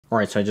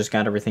Alright, so I just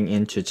got everything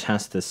in to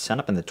test this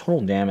setup, and the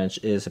total damage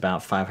is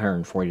about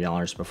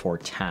 $540 before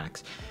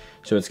tax.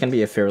 So it's going to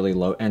be a fairly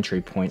low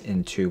entry point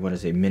into what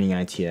is a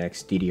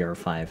mini-itx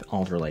DDR5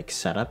 Alder Lake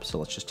setup. So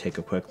let's just take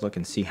a quick look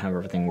and see how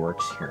everything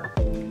works here.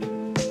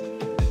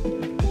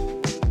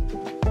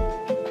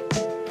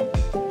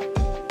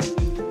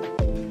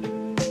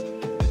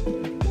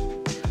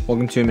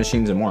 Welcome to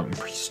Machines and More. I'm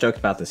pretty stoked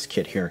about this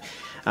kit here.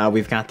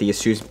 We've got the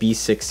Asus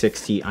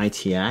B660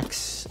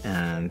 ITX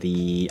and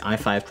the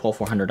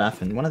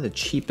i5-12400F, and one of the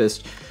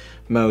cheapest,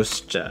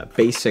 most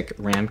basic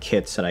RAM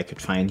kits that I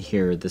could find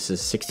here. This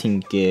is 16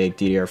 gig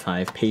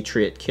DDR5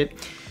 Patriot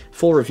kit.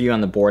 Full review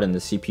on the board and the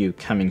CPU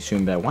coming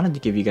soon, but I wanted to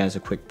give you guys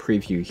a quick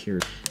preview here.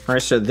 All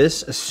right, so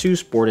this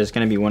Asus board is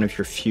going to be one of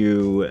your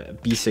few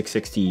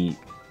B660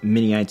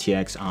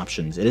 mini-itx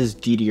options. It is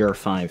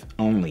DDR5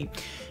 only,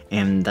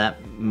 and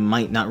that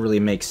might not really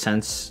make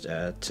sense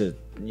to,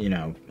 you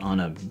know, on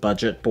a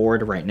budget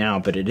board right now,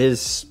 but it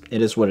is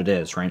what it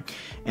is, right?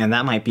 And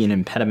that might be an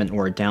impediment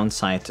or a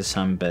downside to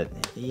some, but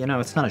you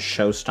know, it's not a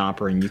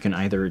showstopper, and you can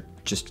either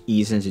just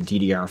ease into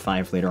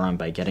DDR5 later on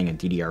by getting a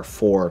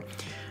DDR4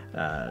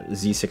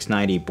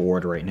 Z690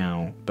 board right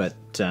now, but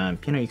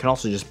you know, you can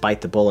also just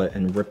bite the bullet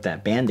and rip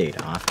that band-aid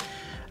off.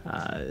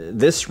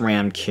 This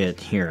RAM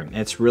kit here,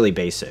 it's really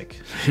basic.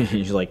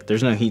 Like,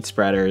 there's no heat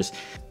spreaders,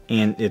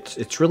 and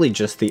it's really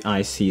just the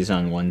ICs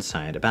on one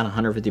side. About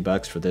 150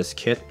 bucks for this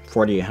kit,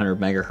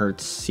 4800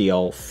 megahertz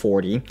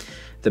CL40.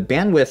 The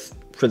bandwidth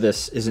for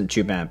this isn't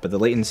too bad, but the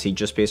latency,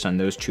 just based on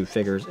those two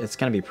figures, it's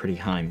going to be pretty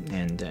high.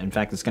 And in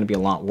fact, it's going to be a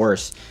lot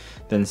worse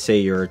than, say,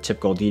 your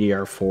typical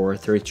DDR4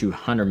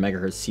 3200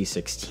 megahertz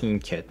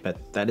C16 kit.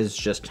 But that is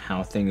just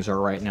how things are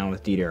right now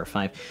with DDR5.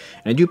 And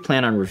I do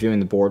plan on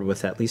reviewing the board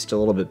with at least a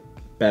little bit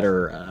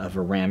better of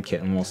a RAM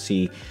kit, and we'll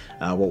see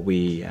what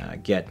we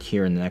get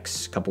here in the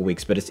next couple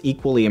weeks. But it's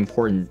equally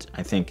important,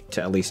 I think,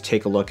 to at least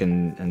take a look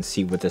and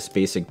see what this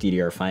basic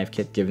DDR5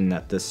 kit, given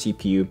that the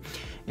CPU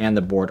and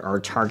the board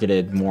are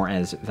targeted more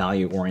as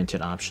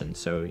value-oriented options.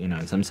 So, you know,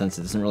 in some sense,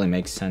 it doesn't really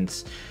make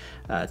sense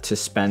to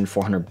spend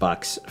 400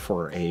 bucks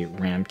for a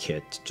RAM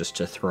kit just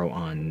to throw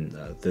on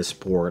this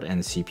board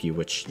and CPU,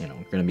 which, you know,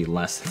 are going to be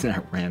less than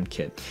that RAM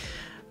kit.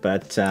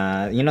 But,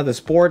 you know, this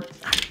board,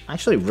 I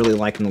actually really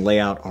liking the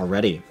layout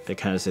already,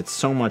 because it's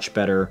so much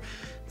better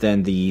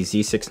than the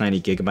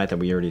Z690 gigabyte that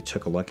we already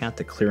took a look at.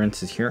 The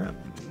clearance is here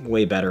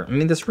way better. I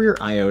mean, this rear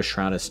I/O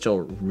shroud is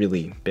still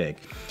really big.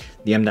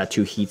 The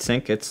M.2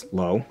 heatsink, it's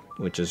low,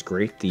 which is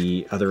great.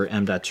 The other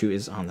M.2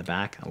 is on the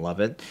back. I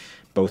love it.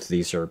 Both of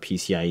these are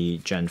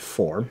PCIe Gen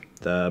 4.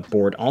 The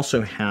board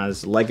also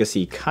has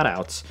legacy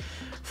cutouts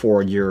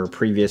for your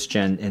previous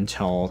gen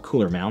Intel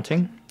cooler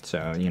mounting.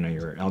 So, you know,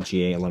 your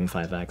LGA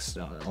 115X,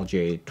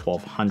 LGA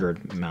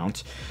 1200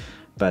 mount,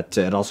 but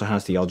it also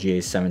has the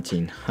LGA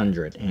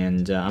 1700.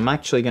 And I'm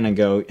actually going to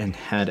go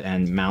ahead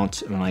and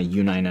mount my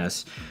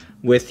U9S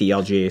with the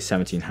LGA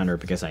 1700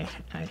 because I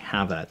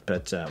have that,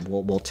 but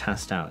we'll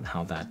test out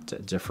how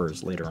that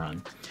differs later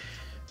on.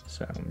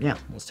 So yeah,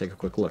 let's take a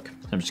quick look.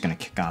 I'm just going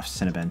to kick off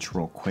Cinebench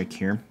real quick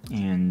here.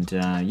 And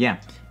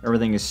yeah,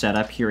 everything is set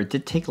up here. It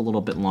did take a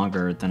little bit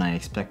longer than I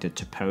expected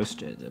to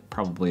post.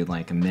 Probably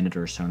like a minute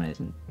or so, and I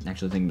didn't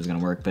actually think it was going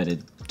to work, but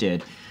it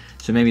did.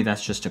 So maybe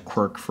that's just a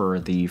quirk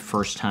for the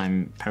first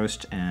time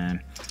post.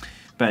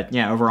 But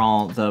yeah,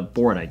 overall, the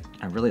board, I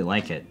really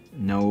like it.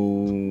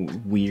 No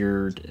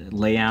weird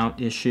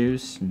layout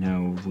issues,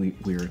 no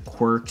weird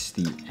quirks.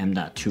 The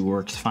M.2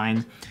 works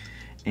fine.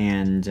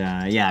 And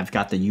yeah, I've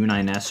got the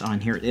U9S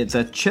on here.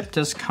 The chip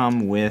does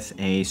come with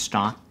a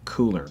stock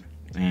cooler,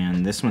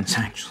 and this one's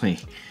actually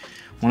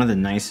one of the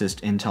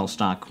nicest Intel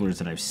stock coolers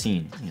that I've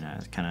seen. You know,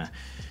 it kind of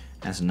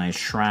has a nice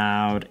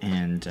shroud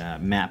and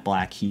matte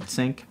black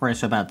heatsink. All right,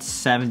 so about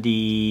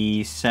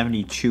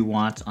 72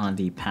 watts on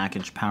the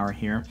package power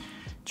here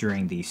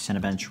during the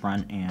Cinebench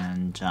run,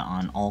 and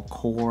on all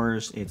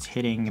cores, it's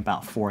hitting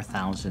about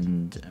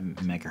 4,000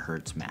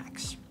 megahertz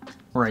max.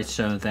 All right,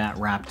 so that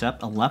wrapped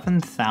up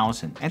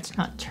 11,000. It's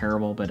not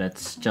terrible, but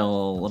it's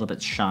still a little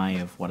bit shy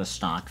of what a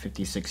stock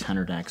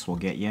 5600X will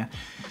get you.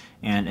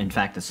 And in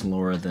fact, it's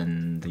lower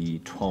than the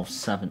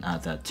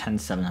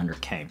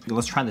 10700K.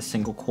 Let's try the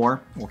single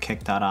core. We'll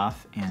kick that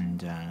off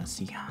and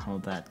see how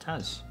that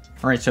does.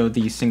 All right, so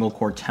the single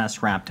core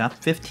test wrapped up.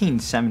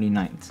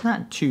 1579. It's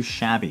not too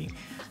shabby.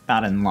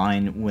 About in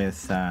line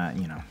with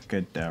you know,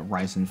 good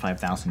Ryzen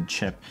 5000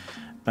 chip.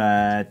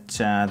 But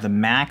the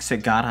max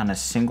it got on a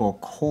single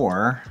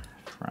core,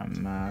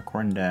 from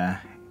according to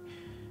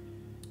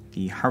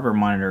the hardware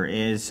monitor,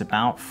 is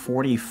about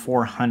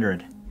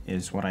 4400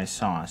 is what I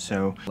saw.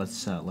 So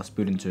let's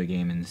boot into a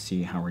game and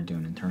see how we're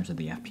doing in terms of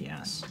the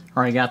FPS.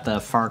 All right, I got the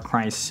Far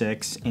Cry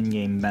 6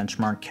 in-game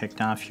benchmark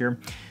kicked off here.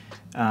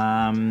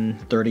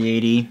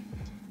 3080.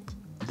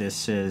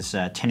 This is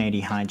 1080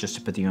 high just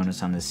to put the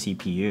onus on the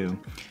CPU.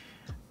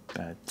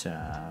 But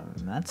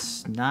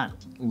that's not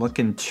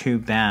looking too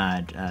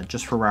bad.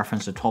 Just for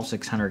reference, the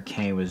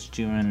 12600K was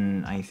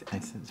doing,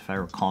 if I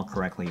recall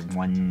correctly,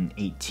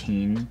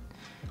 118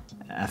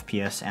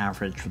 FPS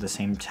average for the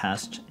same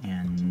test,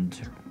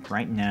 and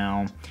right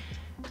now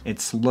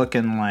it's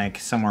looking like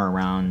somewhere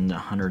around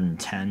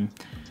 110,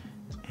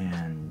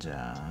 and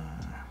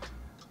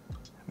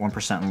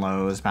 1%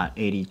 low is about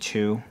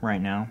 82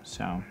 right now.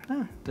 So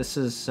this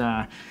is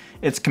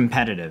it's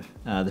competitive.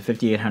 The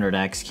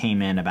 5800X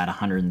came in about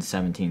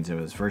 117, so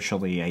it was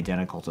virtually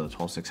identical to the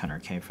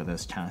 12600K for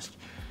this test.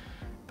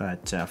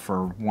 But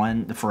for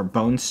a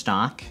bone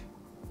stock,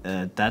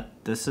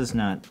 this is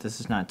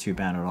not too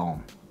bad at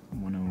all.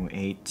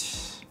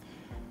 108,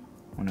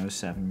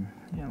 107.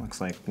 Yeah, it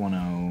looks like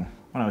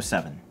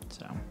 107.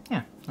 So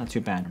yeah, not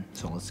too bad.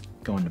 So let's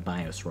go into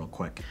BIOS real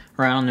quick.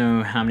 All right, I don't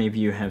know how many of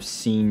you have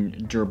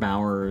seen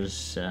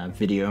Bauer's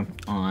video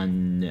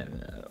on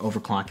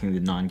overclocking the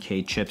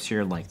non-K chips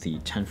here, like the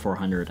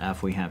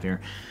 10400F we have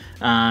here.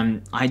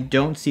 I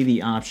don't see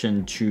the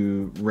option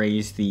to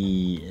raise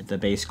the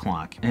base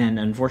clock, and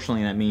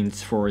unfortunately that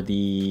means for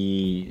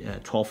the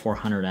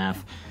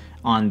 12400F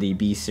on the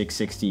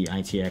B660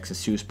 ITX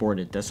Asus board,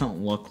 it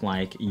doesn't look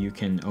like you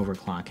can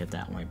overclock it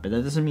that way. But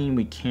that doesn't mean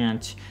we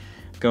can't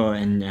go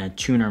and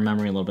tune our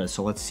memory a little bit.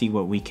 So let's see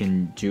what we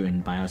can do in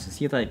BIOS and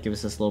see if that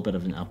gives us a little bit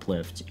of an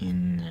uplift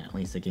in at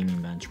least the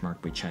gaming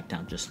benchmark we checked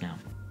out just now.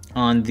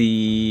 On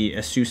the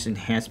Asus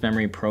Enhanced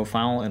Memory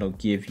profile, it'll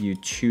give you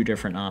two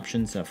different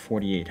options, a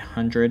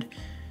 4800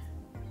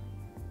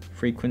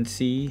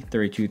 frequency,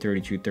 32,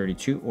 32,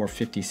 32, or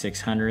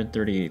 5600,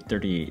 38,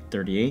 38,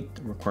 38.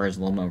 Requires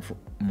a little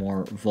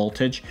more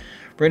voltage.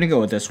 We're gonna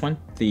go with this one.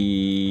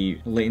 The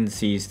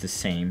latency is the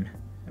same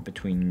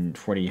between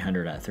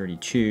 4800 at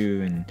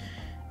 32 and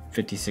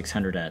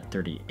 5600 at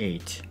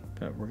 38,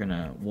 but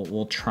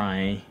we'll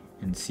try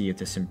and see if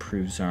this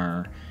improves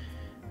our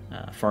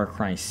Far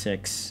Cry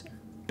 6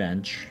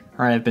 bench.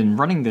 All right, I've been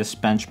running this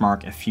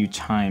benchmark a few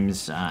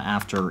times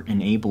after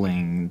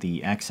enabling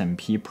the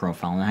XMP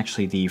profile, and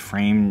actually the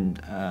frame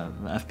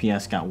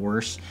FPS got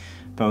worse,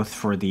 both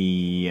for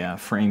the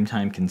frame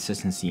time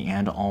consistency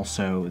and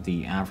also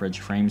the average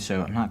frame,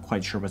 so I'm not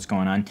quite sure what's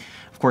going on.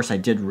 Of course, I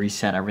did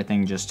reset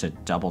everything just to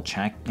double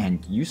check,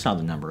 and you saw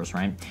the numbers,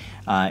 right?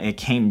 It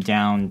came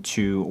down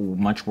to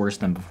much worse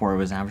than before. It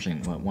was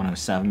averaging, what,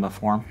 107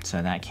 before,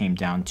 so that came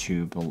down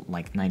to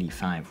like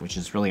 95, which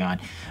is really odd.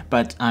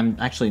 But I'm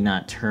actually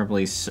not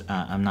terribly,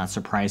 I'm not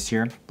surprised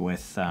here.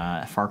 With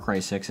Far Cry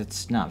 6,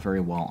 it's not very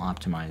well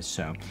optimized,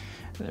 so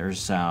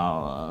there's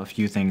a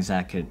few things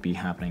that could be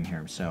happening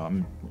here, so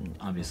I'm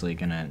obviously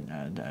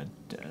gonna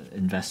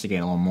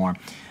investigate a little more.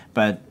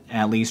 But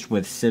at least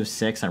with Civ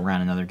 6, I ran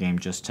another game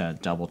just to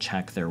double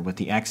check there. With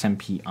the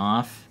XMP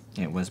off,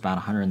 it was about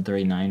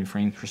 139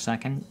 frames per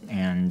second,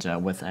 and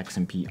with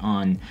XMP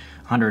on,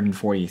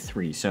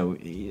 143. So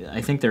I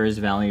think there is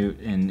value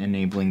in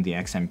enabling the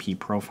XMP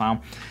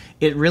profile.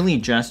 It really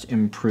just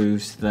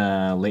improves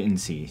the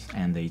latency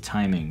and the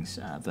timings.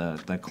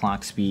 The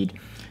clock speed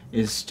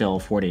is still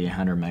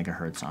 4800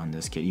 megahertz on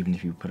this kit, even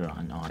if you put it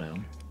on auto.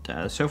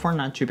 So far,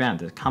 not too bad.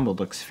 The combo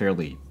looks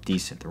fairly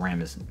decent. The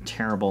RAM isn't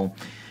terrible,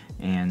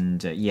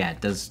 and yeah,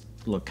 it does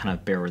look kind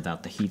of bare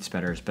without the heat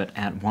spreaders, but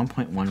at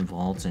 1.1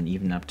 volts and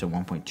even up to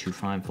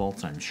 1.25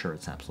 volts, I'm sure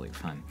it's absolutely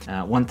fine.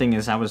 One thing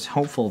is, I was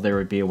hopeful there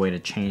would be a way to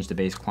change the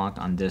base clock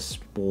on this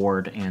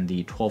board and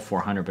the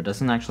 12400, but it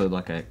doesn't actually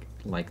look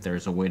like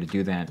there's a way to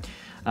do that.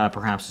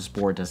 Perhaps this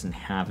board doesn't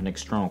have an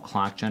external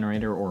clock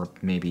generator, or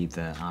maybe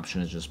the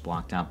option is just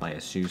blocked out by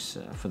Asus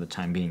for the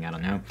time being, I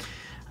don't know.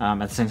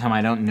 At the same time,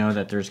 I don't know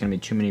that there's going to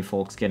be too many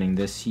folks getting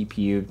this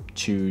CPU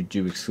to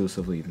do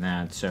exclusively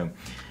that, so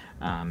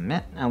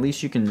at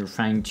least you can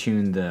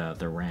fine-tune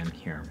the RAM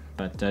here.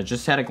 But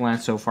just at a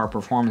glance so far,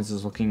 performance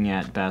is looking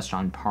at best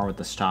on par with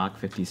the stock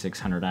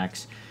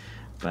 5600X,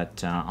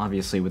 but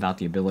obviously without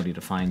the ability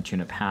to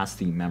fine-tune it past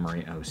the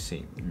memory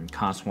OC.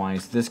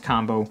 Cost-wise, this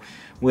combo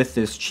with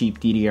this cheap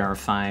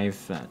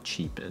DDR5,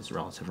 cheap is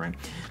relative, right?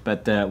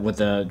 But with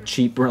the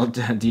cheap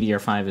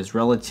DDR5 is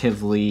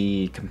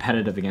relatively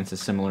competitive against a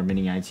similar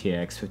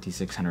mini-itx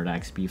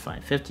 5600X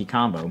B550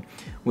 combo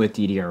with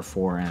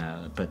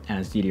DDR4, but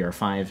as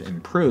DDR5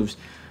 improves,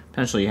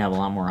 potentially you have a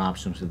lot more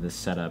options with this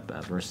setup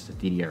versus the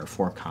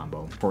DDR4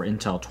 combo. For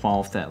Intel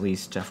 12th, at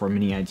least for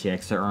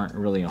mini-itx, there aren't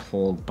really a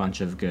whole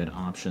bunch of good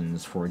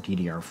options for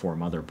DDR4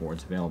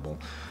 motherboards available.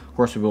 Of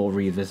course, we will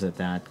revisit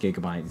that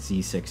Gigabyte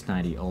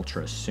Z690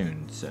 Ultra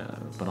soon,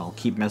 but I'll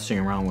keep messing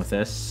around with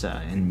this,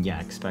 and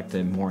yeah, expect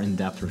a more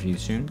in-depth review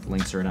soon.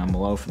 Links are down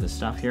below for this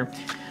stuff here.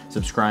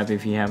 Subscribe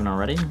if you haven't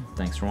already.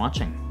 Thanks for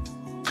watching.